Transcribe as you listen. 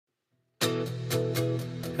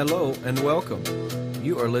Hello and welcome.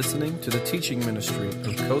 You are listening to the teaching ministry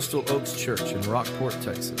of Coastal Oaks Church in Rockport,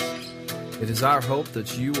 Texas. It is our hope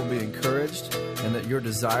that you will be encouraged and that your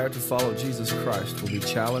desire to follow Jesus Christ will be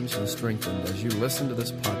challenged and strengthened as you listen to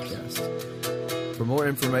this podcast. For more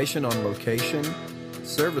information on location,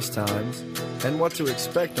 service times, and what to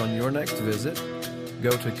expect on your next visit, go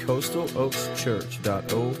to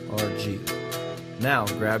coastaloakschurch.org. Now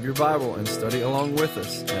grab your Bible and study along with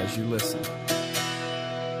us as you listen.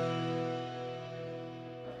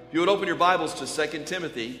 If you would open your Bibles to 2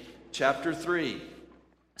 Timothy chapter 3.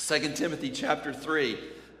 2 Timothy chapter 3.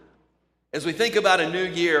 As we think about a new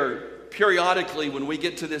year, periodically when we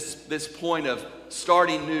get to this point of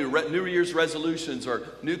starting New Year's resolutions or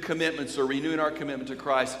new commitments or renewing our commitment to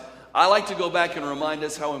Christ, I like to go back and remind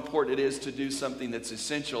us how important it is to do something that's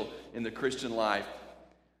essential in the Christian life.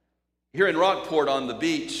 Here in Rockport on the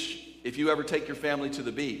beach, if you ever take your family to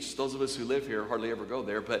the beach, those of us who live here hardly ever go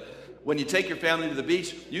there, but when you take your family to the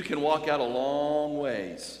beach, you can walk out a long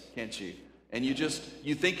ways, can't you? And you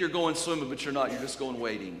think you're going swimming, but you're not. You're just going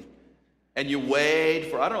wading. And you wade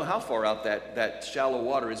for, I don't know how far out that shallow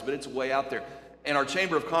water is, but it's way out there. And our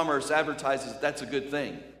Chamber of Commerce advertises that's a good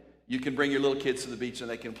thing. You can bring your little kids to the beach and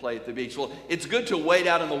they can play at the beach. Well, it's good to wade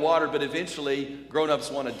out in the water, but eventually grown-ups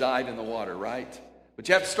want to dive in the water, right? But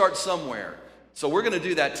you have to start somewhere. So we're going to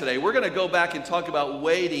do that today. We're going to go back and talk about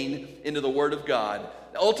wading into the Word of God.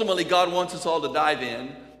 Ultimately, God wants us all to dive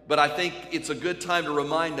in, but I think it's a good time to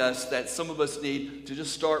remind us that some of us need to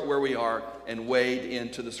just start where we are and wade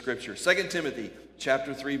into the Scripture. 2 Timothy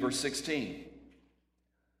chapter 3, verse 16.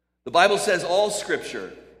 The Bible says all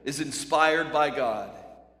Scripture is inspired by God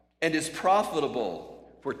and is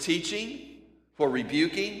profitable for teaching, for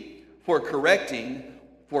rebuking, for correcting,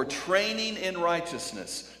 for training in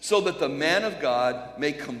righteousness, so that the man of God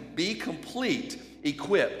may be complete,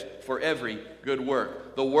 equipped for every good work.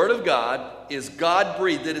 The Word of God is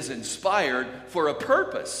God-breathed. It is inspired for a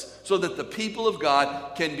purpose, so that the people of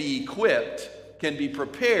God can be equipped, can be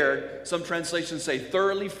prepared. Some translations say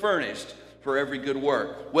thoroughly furnished for every good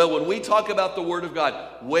work. Well, when we talk about the Word of God,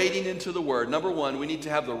 wading into the Word, number one, we need to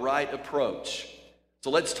have the right approach. So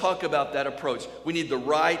let's talk about that approach. We need the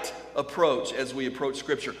right approach as we approach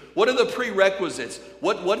Scripture. What are the prerequisites?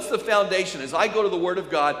 What's the foundation? As I go to the Word of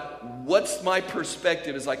God, what's my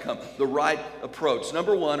perspective as I come? The right approach.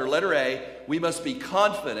 Number one, or letter A, we must be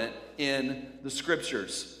confident in the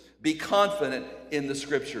Scriptures. Be confident in the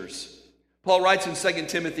Scriptures. Paul writes in 2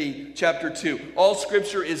 Timothy chapter 2, all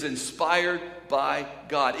Scripture is inspired by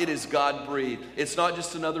God. It is God-breathed. It's not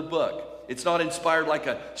just another book. It's not inspired like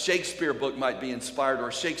a Shakespeare book might be inspired, or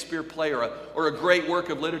a Shakespeare play, or a great work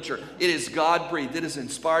of literature. It is God-breathed. It is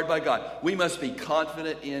inspired by God. We must be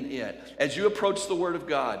confident in it. As you approach the Word of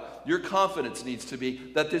God, your confidence needs to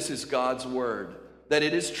be that this is God's Word, that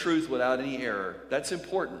it is truth without any error. That's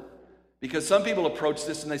important, because some people approach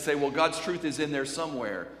this and they say, well, God's truth is in there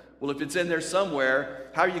somewhere. Well, if it's in there somewhere,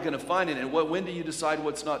 how are you going to find it? And when do you decide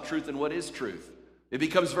what's not truth and what is truth? It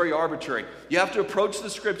becomes very arbitrary. You have to approach the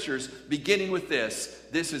Scriptures beginning with this.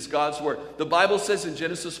 This is God's Word. The Bible says in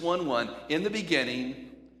Genesis 1:1, in the beginning,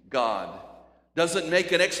 God. Doesn't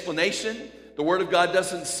make an explanation. The Word of God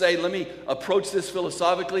doesn't say, let me approach this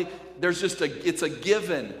philosophically. It's a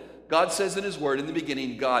given. God says in His Word, in the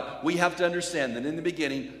beginning, God. We have to understand that in the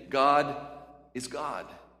beginning, God is God.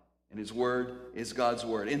 And His Word is God's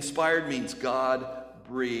Word. Inspired means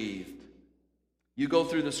God-breathed. You go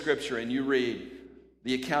through the Scripture and you read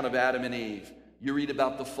the account of Adam and Eve. You read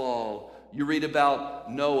about the fall. You read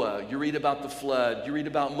about Noah. You read about the flood. You read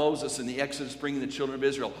about Moses and the Exodus bringing the children of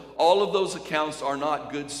Israel. All of those accounts are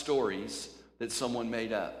not good stories that someone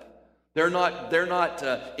made up. They're not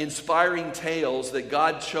inspiring tales that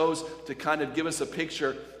God chose to kind of give us a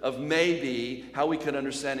picture of maybe how we could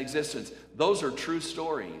understand existence. Those are true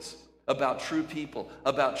stories about true people,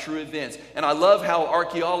 about true events. And I love how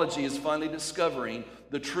archaeology is finally discovering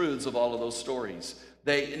the truths of all of those stories.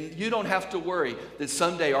 You don't have to worry that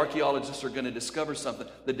someday archaeologists are going to discover something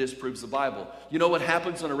that disproves the Bible. You know what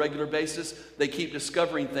happens on a regular basis? They keep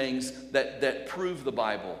discovering things that prove the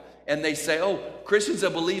Bible. And they say, oh, Christians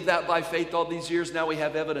have believed that by faith all these years, now we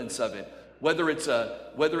have evidence of it. Whether it's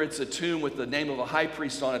a tomb with the name of a high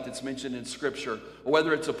priest on it that's mentioned in Scripture, or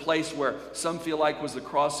whether it's a place where some feel like was the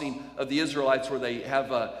crossing of the Israelites where they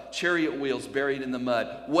have chariot wheels buried in the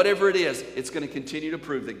mud. Whatever it is, it's going to continue to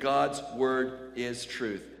prove that God's Word is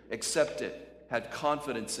truth. Accept it. Have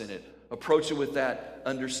confidence in it. Approach it with that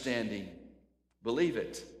understanding. Believe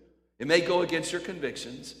it. It may go against your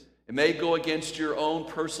convictions. It may go against your own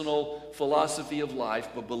personal philosophy of life,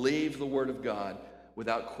 but believe the Word of God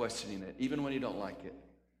without questioning it, even when you don't like it.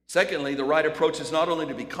 Secondly, the right approach is not only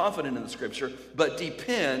to be confident in the Scripture, but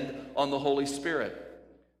depend on the Holy Spirit.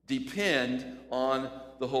 Depend on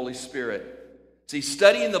the Holy Spirit. See,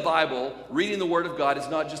 studying the Bible, reading the Word of God is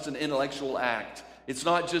not just an intellectual act. It's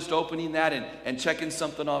not just opening that and checking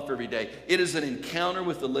something off every day. It is an encounter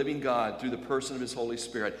with the living God through the person of His Holy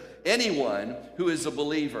Spirit. Anyone who is a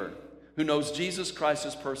believer, who knows Jesus Christ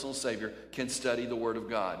as personal Savior, can study the Word of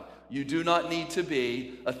God. You do not need to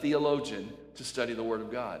be a theologian to study the Word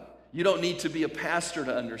of God. You don't need to be a pastor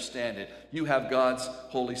to understand it. You have God's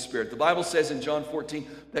Holy Spirit. The Bible says in John 14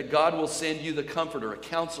 that God will send you the Comforter, a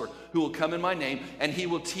counselor, who will come in my name, and He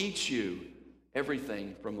will teach you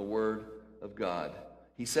everything from the Word of God.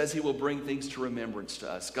 He says He will bring things to remembrance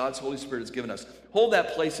to us. God's Holy Spirit has given us. Hold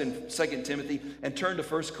that place in 2 Timothy and turn to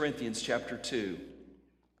 1 Corinthians chapter 2.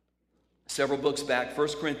 Several books back, 1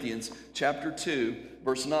 Corinthians chapter 2,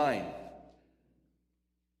 verse 9.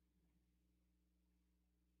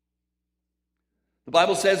 The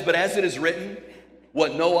Bible says, but as it is written,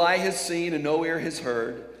 what no eye has seen and no ear has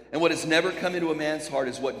heard, and what has never come into a man's heart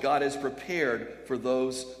is what God has prepared for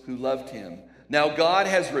those who loved Him. Now God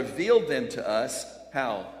has revealed them to us,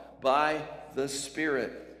 how? By the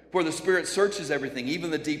Spirit. For the Spirit searches everything, even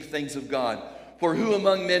the deep things of God. For who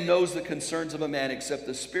among men knows the concerns of a man except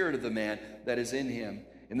the spirit of the man that is in him?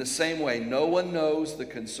 In the same way, no one knows the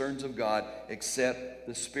concerns of God except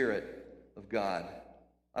the Spirit of God.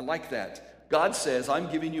 I like that. God says,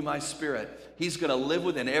 I'm giving you my Spirit. He's going to live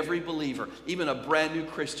within every believer, even a brand new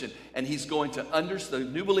Christian. And he's going to understand, the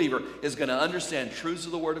new believer is going to understand truths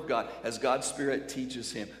of the Word of God as God's Spirit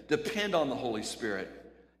teaches him. Depend on the Holy Spirit.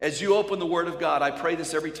 As you open the Word of God, I pray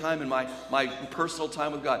this every time in my personal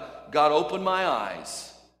time with God. God, open my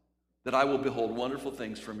eyes that I will behold wonderful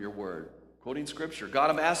things from your Word. Quoting Scripture. God,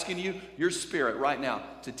 I'm asking you, your Spirit right now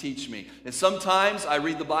to teach me. And sometimes I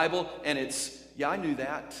read the Bible and it's, yeah, I knew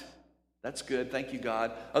that. That's good. Thank you,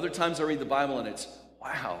 God. Other times I read the Bible and it's,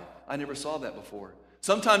 wow, I never saw that before.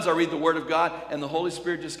 Sometimes I read the Word of God and the Holy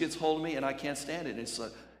Spirit just gets hold of me and I can't stand it.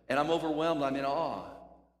 And I'm overwhelmed. I'm in awe.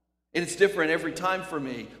 And it's different every time for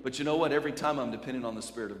me. But you know what? Every time I'm dependent on the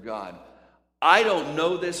Spirit of God. I don't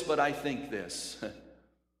know this, but I think this.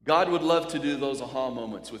 God would love to do those aha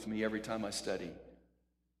moments with me every time I study.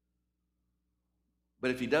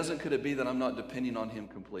 But if He doesn't, could it be that I'm not depending on Him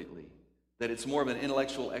completely? That it's more of an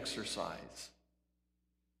intellectual exercise?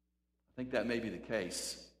 I think that may be the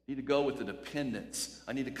case. I need to go with the dependence.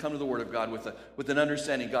 I need to come to the Word of God with an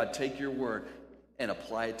understanding. God, take your Word and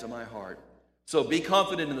apply it to my heart. So be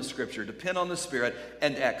confident in the Scripture, depend on the Spirit,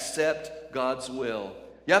 and accept God's will.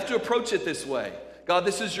 You have to approach it this way. God,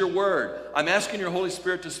 this is your Word. I'm asking your Holy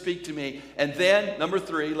Spirit to speak to me. And then, number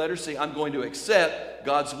 3, letter C, I'm going to accept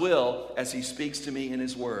God's will as He speaks to me in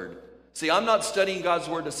His Word. See, I'm not studying God's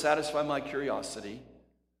Word to satisfy my curiosity.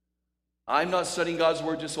 I'm not studying God's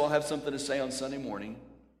Word just so I'll have something to say on Sunday morning.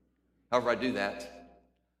 However, I do that.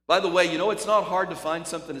 By the way, you know it's not hard to find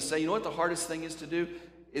something to say. You know what the hardest thing is to do?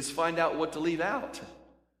 Is find out what to leave out.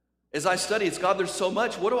 As I study, it's God, there's so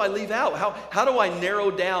much. What do I leave out? How do I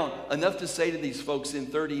narrow down enough to say to these folks in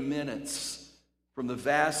 30 minutes from the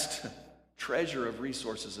vast treasure of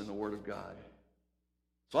resources in the Word of God?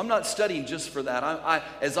 So I'm not studying just for that.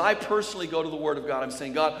 As I personally go to the Word of God, I'm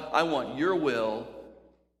saying, God, I want your will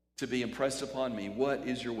to be impressed upon me. What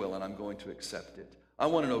is your will? And I'm going to accept it. I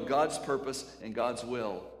want to know God's purpose and God's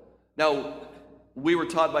will. Now, we were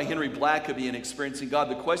taught by Henry Blackaby in Experiencing God,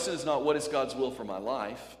 the question is not what is God's will for my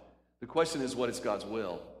life. The question is what is God's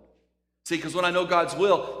will. See, because when I know God's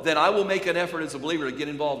will, then I will make an effort as a believer to get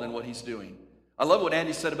involved in what He's doing. I love what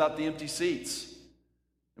Andy said about the empty seats.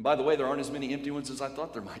 And by the way, there aren't as many empty ones as I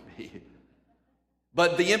thought there might be.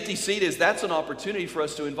 But the empty seat that's an opportunity for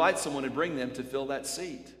us to invite someone and bring them to fill that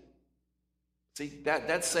seat. See,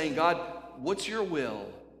 that's saying, God, what's your will?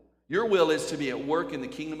 Your will is to be at work in the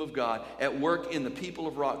kingdom of God, at work in the people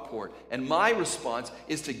of Rockport. And my response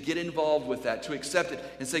is to get involved with that, to accept it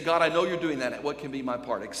and say, God, I know you're doing that. What can be my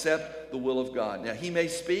part? Accept the will of God. Now, He may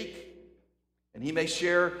speak and He may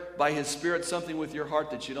share by His Spirit something with your heart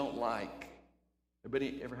that you don't like.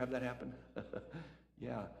 Everybody ever have that happen?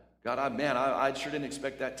 Yeah. God, I sure didn't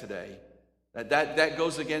expect that today. That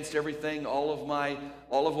goes against everything, all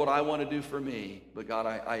of what I want to do for me. But God,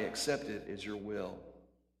 I accept it as your will.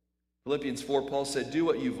 Philippians 4, Paul said, do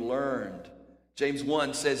what you've learned. James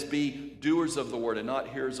 1 says, be doers of the word and not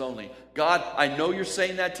hearers only. God, I know you're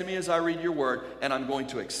saying that to me as I read your word, and I'm going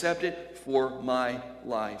to accept it for my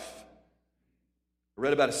life. I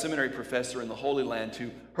read about a seminary professor in the Holy Land who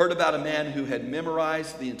heard about a man who had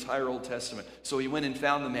memorized the entire Old Testament. So he went and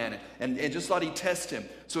found the man and just thought he'd test him.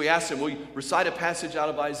 So he asked him, will you recite a passage out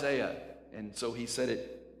of Isaiah? And so he said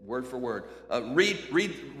it word for word.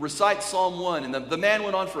 Recite Psalm 1. And the man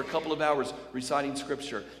went on for a couple of hours reciting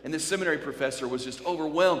Scripture. And this seminary professor was just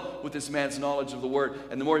overwhelmed with this man's knowledge of the Word.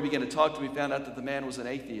 And the more he began to talk to him, he found out that the man was an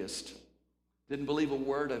atheist. Didn't believe a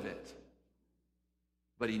word of it.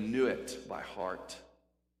 But he knew it by heart.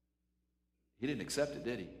 He didn't accept it,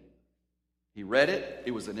 did he? He read it.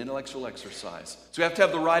 It was an intellectual exercise. So we have to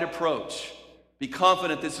have the right approach. Be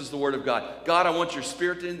confident this is the Word of God. God, I want your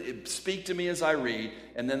Spirit to speak to me as I read.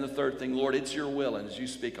 And then the third thing, Lord, it's your will. And as you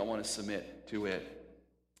speak, I want to submit to it.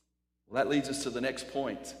 Well, that leads us to the next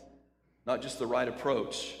point. Not just the right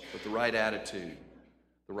approach, but the right attitude.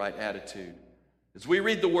 The right attitude. As we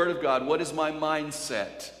read the Word of God, what is my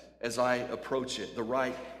mindset as I approach it? The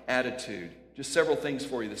right attitude. Just several things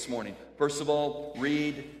for you this morning. First of all,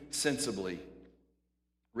 read sensibly.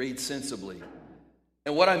 Read sensibly.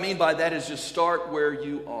 And what I mean by that is just start where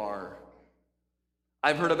you are.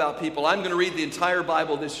 I've heard about people, I'm going to read the entire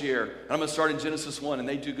Bible this year, and I'm going to start in Genesis 1, and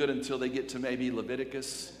they do good until they get to maybe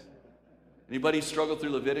Leviticus. Anybody struggle through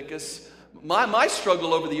Leviticus? My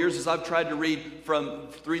struggle over the years as I've tried to read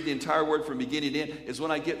the entire Word from beginning to end is when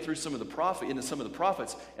I get through some of the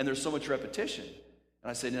prophets, and there's so much repetition. And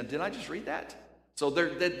I say, now, did I just read that? So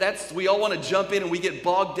we all want to jump in and we get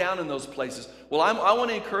bogged down in those places. Well, I want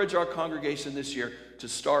to encourage our congregation this year to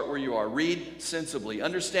start where you are. Read sensibly.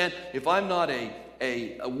 Understand, if I'm not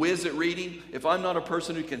a whiz at reading, if I'm not a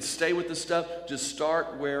person who can stay with the stuff, just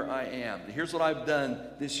start where I am. Here's what I've done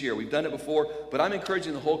this year. We've done it before, but I'm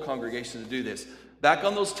encouraging the whole congregation to do this. Back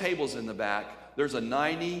on those tables in the back, there's a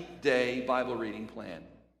 90-day Bible reading plan.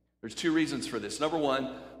 There's two reasons for this. Number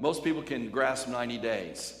one, most people can grasp 90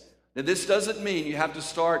 days. Now, this doesn't mean you have to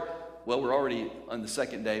start, well, we're already on the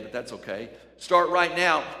second day, but that's okay. Start right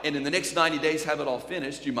now, and in the next 90 days have it all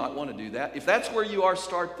finished. You might want to do that. If that's where you are,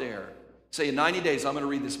 start there. Say, in 90 days, I'm going to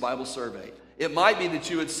read this Bible survey. It might be that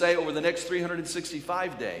you would say, over the next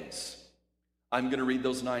 365 days, I'm going to read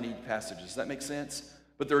those 90 passages. Does that make sense?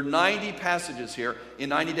 But there are 90 passages here in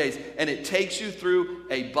 90 days, and it takes you through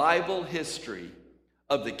a Bible history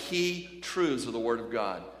of the key truths of the Word of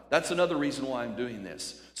God. That's another reason why I'm doing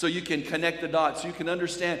this. So you can connect the dots. You can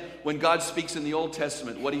understand when God speaks in the Old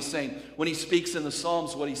Testament, what He's saying. When He speaks in the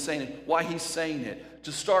Psalms, what He's saying and why He's saying it.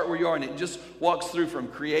 To start where you are, and it just walks through from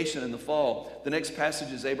creation and the fall. The next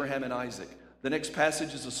passage is Abraham and Isaac. The next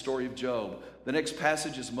passage is the story of Job. The next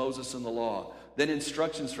passage is Moses and the law. Then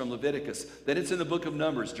instructions from Leviticus. Then it's in the book of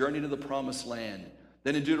Numbers, journey to the promised land.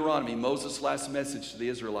 Then in Deuteronomy, Moses' last message to the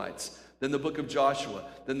Israelites. Then the book of Joshua,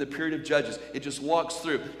 then the period of Judges. It just walks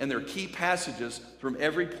through, and there are key passages from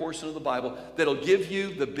every portion of the Bible that'll give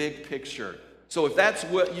you the big picture. So if that's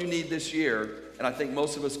what you need this year, and I think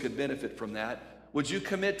most of us could benefit from that, would you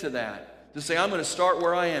commit to that? To say, I'm going to start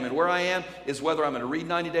where I am, and where I am is whether I'm going to read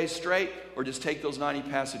 90 days straight or just take those 90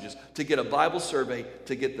 passages to get a Bible survey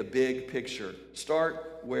to get the big picture.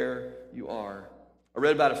 Start where you are. I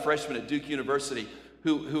read about a freshman at Duke University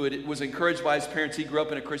who was encouraged by his parents. He grew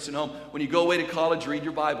up in a Christian home. When you go away to college, read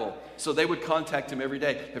your Bible. So they would contact him every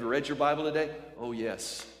day. Have you read your Bible today? Oh,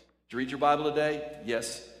 yes. Did you read your Bible today?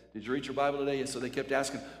 Yes. Did you read your Bible today? Yes. So they kept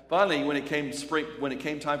asking. Finally, when it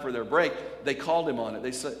came time for their break, they called him on it.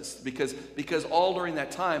 They said, because all during that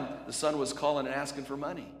time, the son was calling and asking for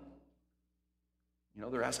money. You know,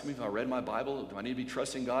 they're asking me if I read my Bible. Do I need to be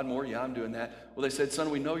trusting God more? Yeah, I'm doing that. Well, they said, son,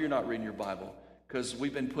 we know you're not reading your Bible because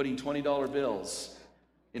we've been putting $20 bills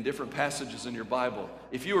in different passages in your Bible.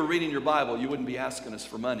 If you were reading your Bible, you wouldn't be asking us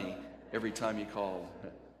for money every time you called. You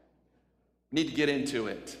need to get into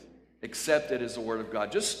it. Accept it as the Word of God.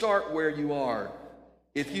 Just start where you are.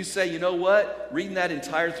 If you say, you know what, reading that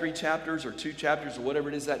entire 3 chapters or 2 chapters or whatever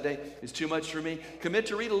it is that day is too much for me, commit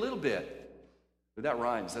to read a little bit. But that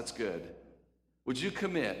rhymes, that's good. Would you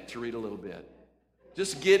commit to read a little bit?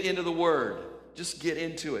 Just get into the Word. Just get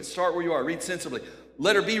into it. Start where you are. Read sensibly.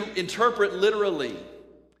 Let her be, interpret literally.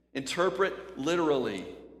 Interpret literally.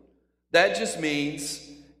 That just means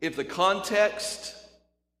if the context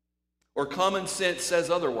or common sense says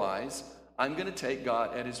otherwise, I'm going to take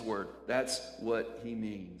God at His word. That's what He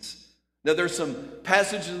means. Now, there's some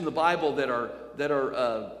passages in the Bible that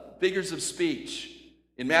are figures of speech.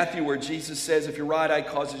 In Matthew, where Jesus says, if your right eye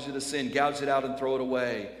causes you to sin, gouge it out and throw it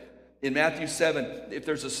away. In Matthew 7, if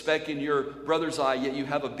there's a speck in your brother's eye, yet you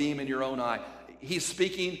have a beam in your own eye. He's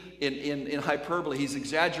speaking in hyperbole. He's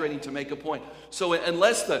exaggerating to make a point. So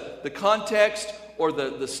unless the context or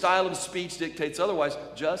the style of speech dictates otherwise,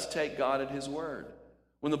 just take God at His word.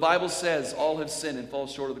 When the Bible says all have sinned and fall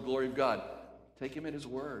short of the glory of God, take Him at His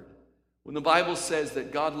word. When the Bible says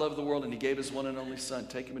that God loved the world and He gave His one and only Son,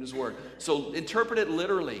 take Him at His word. So interpret it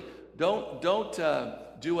literally. Don't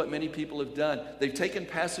do what many people have done. They've taken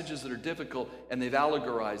passages that are difficult and they've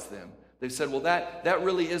allegorized them. They've said, well, that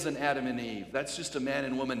really isn't Adam and Eve. That's just a man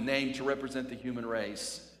and woman named to represent the human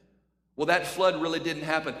race. Well, that flood really didn't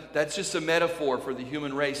happen. That's just a metaphor for the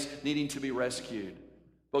human race needing to be rescued.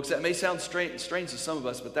 Folks, that may sound strange to some of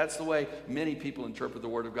us, but that's the way many people interpret the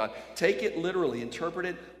Word of God. Take it literally. Interpret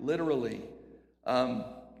it literally.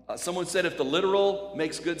 Someone said if the literal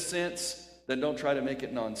makes good sense, then don't try to make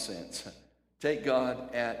it nonsense. Take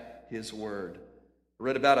God at His word. I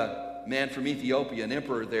read about a man from Ethiopia, an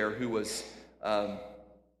emperor there, who was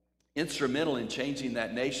instrumental in changing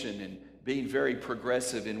that nation and being very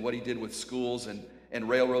progressive in what he did with schools and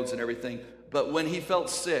railroads and everything. But when he felt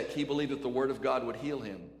sick, he believed that the Word of God would heal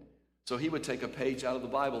him. So he would take a page out of the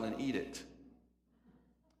Bible and eat it.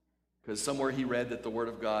 Because somewhere he read that the Word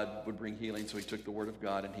of God would bring healing, so he took the Word of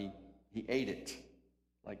God and he ate it,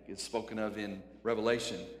 like it's spoken of in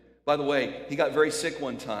Revelation. By the way, he got very sick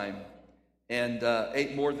one time and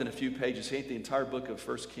ate more than a few pages. He ate the entire book of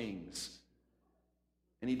 1 Kings,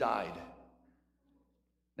 and he died.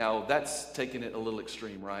 Now, that's taking it a little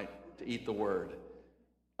extreme, right? To eat the Word.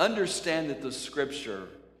 Understand that the Scripture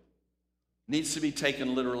needs to be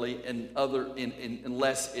taken literally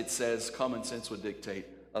unless it says common sense would dictate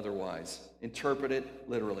otherwise. Interpret it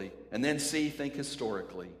literally. And then think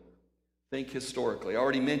historically. Think historically. I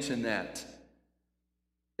already mentioned that.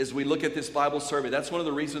 As we look at this Bible survey, that's one of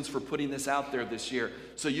the reasons for putting this out there this year,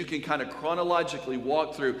 so you can kind of chronologically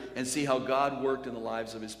walk through and see how God worked in the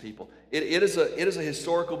lives of His people. It is a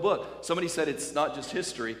historical book. Somebody said it's not just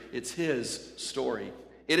history, it's His story.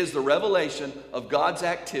 It is the revelation of God's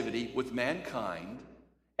activity with mankind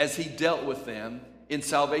as He dealt with them in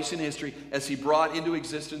salvation history, as He brought into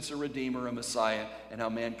existence a Redeemer, a Messiah, and how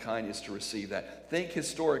mankind is to receive that. Think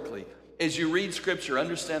historically. As you read Scripture,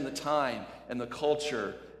 understand the time and the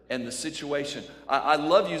culture and the situation. I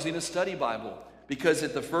love using a study Bible because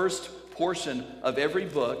at the first portion of every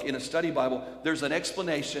book in a study Bible, there's an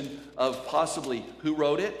explanation of possibly who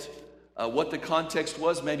wrote it, what the context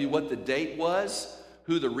was, maybe what the date was,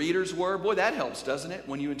 who the readers were. Boy, that helps, doesn't it,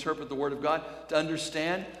 when you interpret the Word of God, to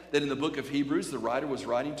understand that in the book of Hebrews, the writer was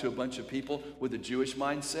writing to a bunch of people with a Jewish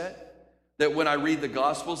mindset. That when I read the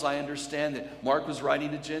Gospels, I understand that Mark was writing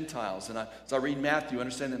to Gentiles. And as I read Matthew, I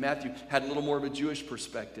understand that Matthew had a little more of a Jewish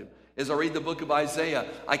perspective. As I read the book of Isaiah,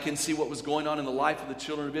 I can see what was going on in the life of the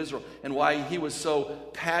children of Israel and why he was so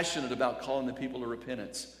passionate about calling the people to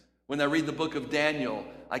repentance. When I read the book of Daniel,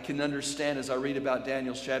 I can understand as I read about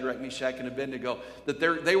Daniel, Shadrach, Meshach, and Abednego, that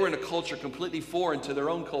they were in a culture completely foreign to their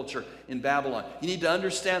own culture in Babylon. You need to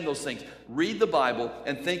understand those things. Read the Bible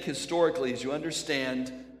and think historically as you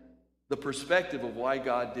understand the perspective of why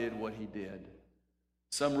God did what He did.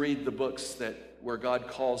 Some read the books where God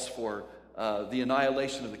calls for the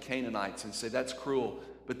annihilation of the Canaanites and say that's cruel.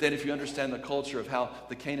 But then if you understand the culture of how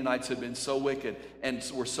the Canaanites had been so wicked and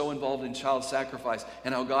were so involved in child sacrifice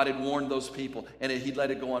and how God had warned those people and He'd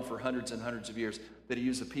let it go on for hundreds and hundreds of years, that He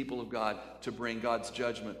used the people of God to bring God's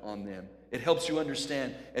judgment on them. It helps you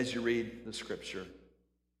understand as you read the Scripture.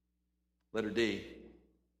 Letter D,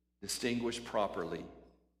 distinguish properly.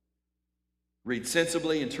 Read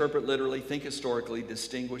sensibly, interpret literally, think historically,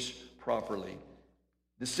 distinguish properly.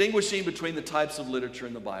 Distinguishing between the types of literature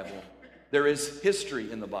in the Bible. There is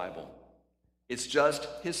history in the Bible. It's just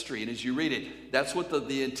history. And as you read it, that's what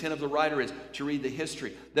the intent of the writer is, to read the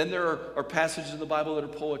history. Then there are passages in the Bible that are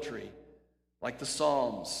poetry, like the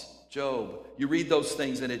Psalms, Job. You read those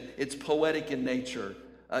things and it's poetic in nature.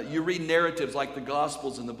 You read narratives like the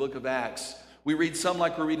Gospels in the book of Acts. We read some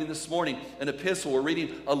like we're reading this morning, an epistle. We're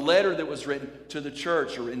reading a letter that was written to the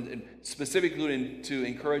church, or specifically to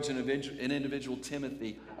encourage an individual,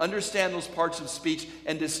 Timothy. Understand those parts of speech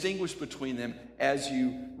and distinguish between them as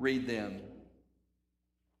you read them.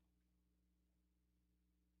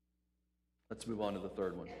 Let's move on to the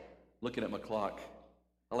third one. Looking at my clock,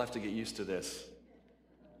 I'll have to get used to this.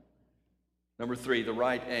 Number 3, the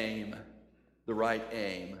right aim. The right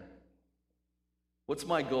aim. What's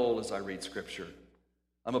my goal as I read Scripture?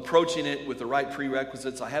 I'm approaching it with the right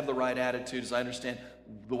prerequisites. I have the right attitude as I understand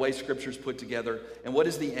the way Scripture is put together. And what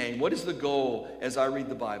is the aim? What is the goal as I read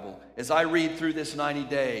the Bible? As I read through this 90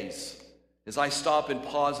 days, as I stop and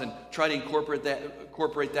pause and try to incorporate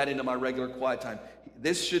that into my regular quiet time,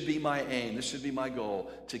 this should be my aim. This should be my goal,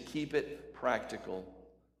 to keep it practical.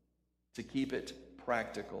 To keep it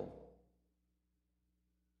practical.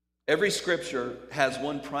 Every Scripture has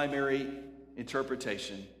one primary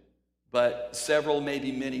interpretation, but several,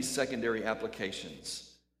 maybe many secondary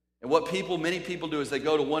applications. And what many people do is they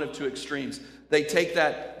go to one of two extremes. They take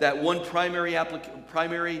that one primary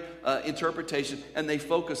interpretation and they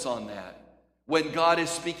focus on that. When God is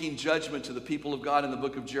speaking judgment to the people of God in the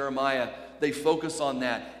book of Jeremiah, they focus on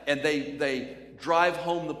that and they drive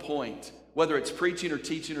home the point, whether it's preaching or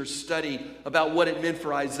teaching or studying about what it meant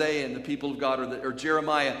for Isaiah and the people of God, or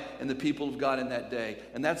Jeremiah and the people of God in that day.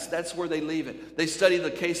 And that's where they leave it. They study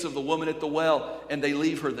the case of the woman at the well and they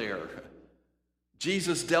leave her there.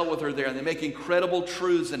 Jesus dealt with her there, and they make incredible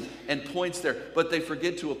truths and points there, but they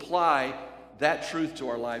forget to apply that truth to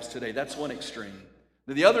our lives today. That's one extreme.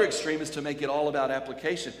 The other extreme is to make it all about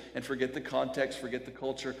application and forget the context, forget the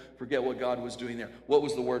culture, forget what God was doing there. What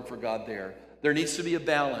was the word for God there? There needs to be a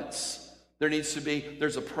balance.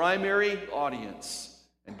 There's a primary audience,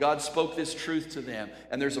 and God spoke this truth to them,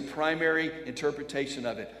 and there's a primary interpretation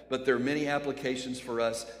of it, but there are many applications for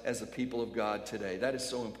us as the people of God today. That is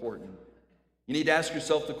so important. You need to ask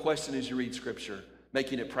yourself the question as you read Scripture,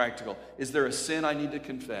 making it practical. Is there a sin I need to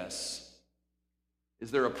confess? Is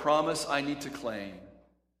there a promise I need to claim?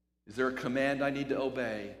 Is there a command I need to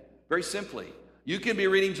obey? Very simply, you can be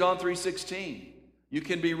reading John 3:16. You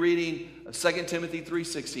can be reading 2 Timothy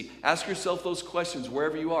 3:16. Ask yourself those questions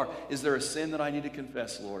wherever you are. Is there a sin that I need to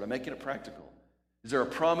confess, Lord? I'm making it practical. Is there a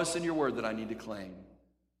promise in your word that I need to claim?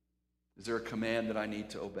 Is there a command that I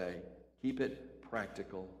need to obey? Keep it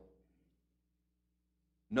practical.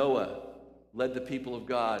 Noah led the people of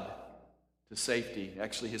God to safety.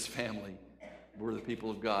 Actually, his family were the people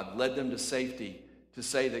of God. Led them to safety to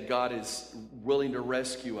say that God is willing to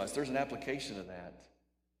rescue us. There's an application of that.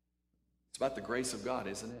 It's about the grace of God,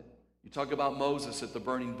 isn't it? You talk about Moses at the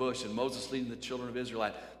burning bush and Moses leading the children of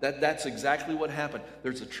Israel. That's exactly what happened.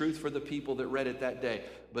 There's a truth for the people that read it that day,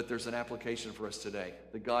 but there's an application for us today,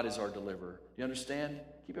 that God is our deliverer. Do you understand?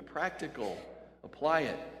 Keep it practical. Apply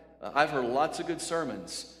it. I've heard lots of good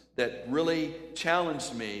sermons that really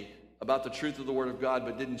challenged me about the truth of the Word of God,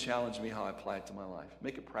 but didn't challenge me how I apply it to my life.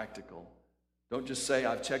 Make it practical. Don't just say,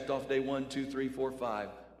 I've checked off day 1, 2, 3, 4, 5.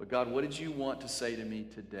 But God, what did you want to say to me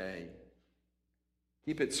today?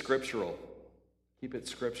 Keep it scriptural. Keep it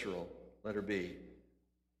scriptural. Letter B.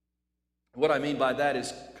 What I mean by that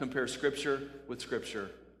is compare Scripture with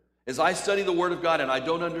Scripture. As I study the Word of God and I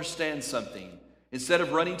don't understand something, instead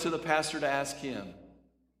of running to the pastor to ask him,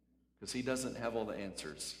 because he doesn't have all the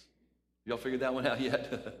answers. Y'all figured that one out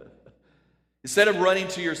yet? Instead of running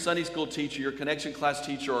to your Sunday school teacher, your connection class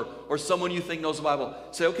teacher, or someone you think knows the Bible,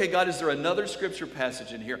 say, okay, God, is there another Scripture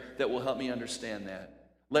passage in here that will help me understand that?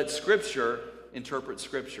 Let Scripture interpret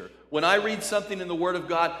Scripture. When I read something in the Word of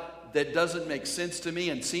God that doesn't make sense to me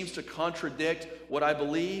and seems to contradict what I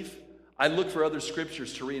believe, I look for other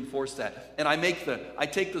Scriptures to reinforce that. And I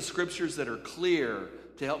take the Scriptures that are clear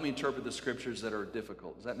to help me interpret the Scriptures that are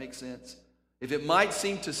difficult. Does that make sense? If it might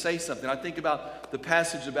seem to say something, I think about the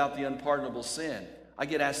passage about the unpardonable sin. I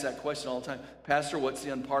get asked that question all the time. Pastor, what's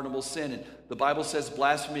the unpardonable sin? And the Bible says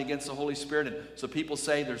blasphemy against the Holy Spirit. And so people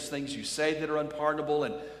say there's things you say that are unpardonable.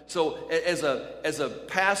 And so as a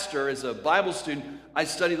pastor, as a Bible student, I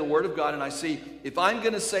study the Word of God and I see if I'm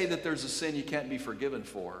going to say that there's a sin you can't be forgiven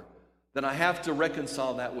for, then I have to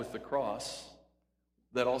reconcile that with the cross,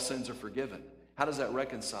 that all sins are forgiven. How does that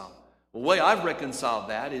reconcile? Well, the way I've reconciled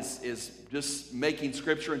that is just making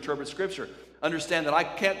Scripture interpret Scripture. Understand that I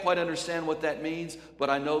can't quite understand what that means, but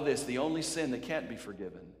I know this: the only sin that can't be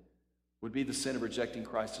forgiven would be the sin of rejecting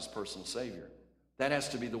Christ as personal Savior. That has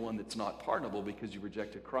to be the one that's not pardonable because you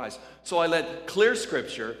rejected Christ. So I let clear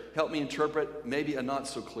Scripture help me interpret maybe a not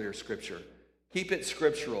so clear Scripture. Keep it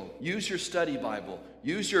scriptural. Use your study Bible.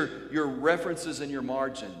 Use your references and your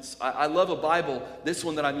margins. I love a Bible. This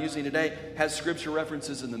one that I'm using today has Scripture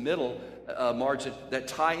references in the middle margin that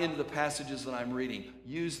tie into the passages that I'm reading.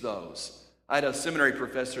 Use those. I had a seminary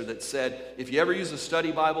professor that said, if you ever use a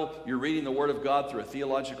study Bible, you're reading the Word of God through a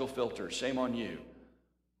theological filter. Shame on you.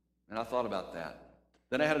 And I thought about that.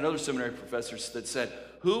 Then I had another seminary professor that said,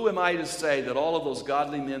 who am I to say that all of those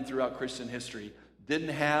godly men throughout Christian history didn't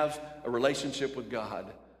have a relationship with God,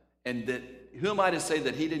 and that who am I to say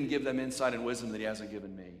that he didn't give them insight and wisdom that he hasn't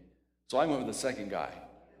given me? So I went with the second guy.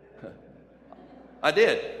 I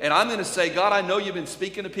did. And I'm going to say, God, I know you've been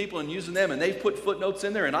speaking to people and using them, and they've put footnotes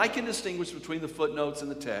in there, and I can distinguish between the footnotes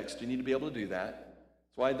and the text. You need to be able to do that.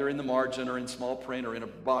 That's why they're in the margin or in small print or in a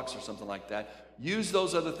box or something like that. Use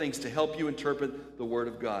those other things to help you interpret the Word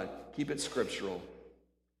of God. Keep it scriptural.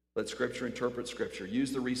 Let Scripture interpret Scripture.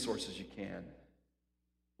 Use the resources you can.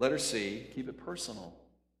 Letter C, keep it personal.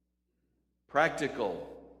 Practical,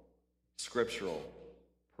 scriptural,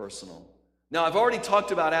 personal. Now, I've already talked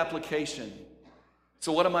about application.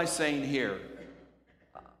 So what am I saying here?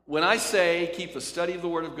 When I say keep the study of the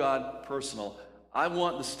Word of God personal, I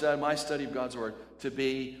want my study of God's Word to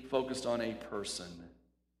be focused on a person,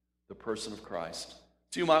 the person of Christ.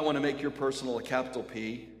 So you might want to make your personal a capital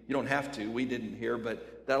P. You don't have to. We didn't here,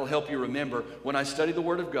 but that'll help you remember. When I study the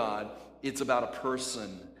Word of God, it's about a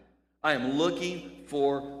person. I am looking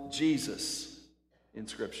for Jesus in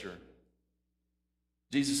Scripture.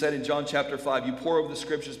 Jesus said in John chapter 5, you pore over the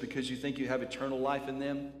Scriptures because you think you have eternal life in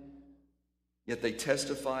them, yet they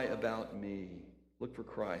testify about me. Look for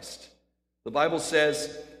Christ. The Bible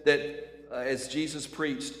says that as Jesus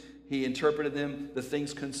preached, he interpreted them the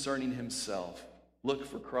things concerning himself. Look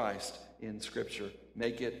for Christ in Scripture.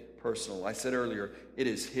 Make it personal. I said earlier, it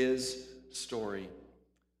is his story.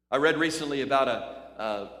 I read recently about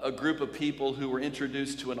a group of people who were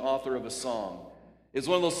introduced to an author of a song. It's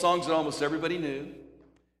one of those songs that almost everybody knew.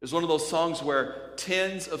 It's one of those songs where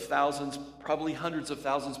tens of thousands, probably hundreds of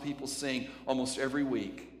thousands of people sing almost every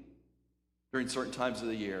week during certain times of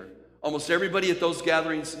the year. Almost everybody at those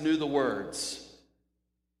gatherings knew the words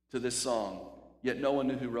to this song, yet no one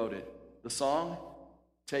knew who wrote it. The song,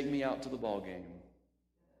 Take Me Out to the Ball Game.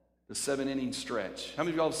 The 7-inning stretch. How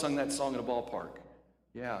many of y'all have sung that song at a ballpark?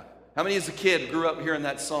 Yeah. How many as a kid grew up hearing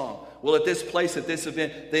that song? Well, at this place, at this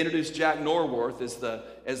event, they introduced Jack Norworth as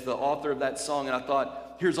the author of that song, and I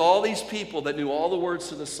thought, here's all these people that knew all the words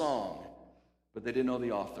to the song, but they didn't know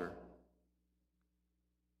the author.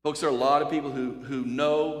 Folks, there are a lot of people who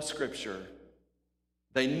know Scripture.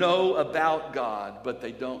 They know about God, but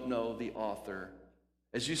they don't know the author.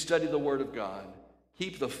 As you study the Word of God,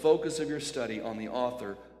 keep the focus of your study on the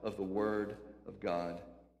author of the Word of God.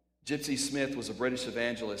 Gypsy Smith was a British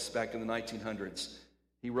evangelist back in the 1900s.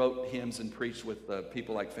 He wrote hymns and preached with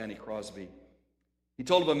people like Fanny Crosby. He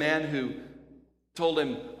told of a man who told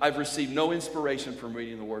him, I've received no inspiration from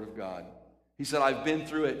reading the Word of God. He said, I've been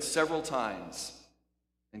through it several times,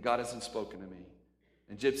 and God hasn't spoken to me.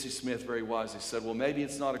 And Gypsy Smith very wisely said, well, maybe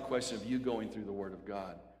it's not a question of you going through the Word of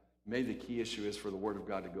God. Maybe the key issue is for the Word of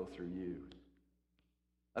God to go through you.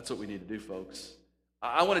 That's what we need to do, folks.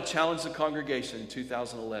 I want to challenge the congregation in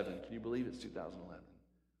 2011. Can you believe it's 2011?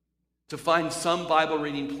 To find some Bible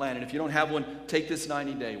reading plan. And if you don't have one, take this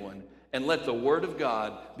 90-day one and let the Word of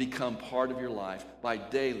God become part of your life by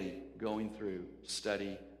daily going through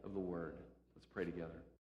study of the Word. Let's pray together.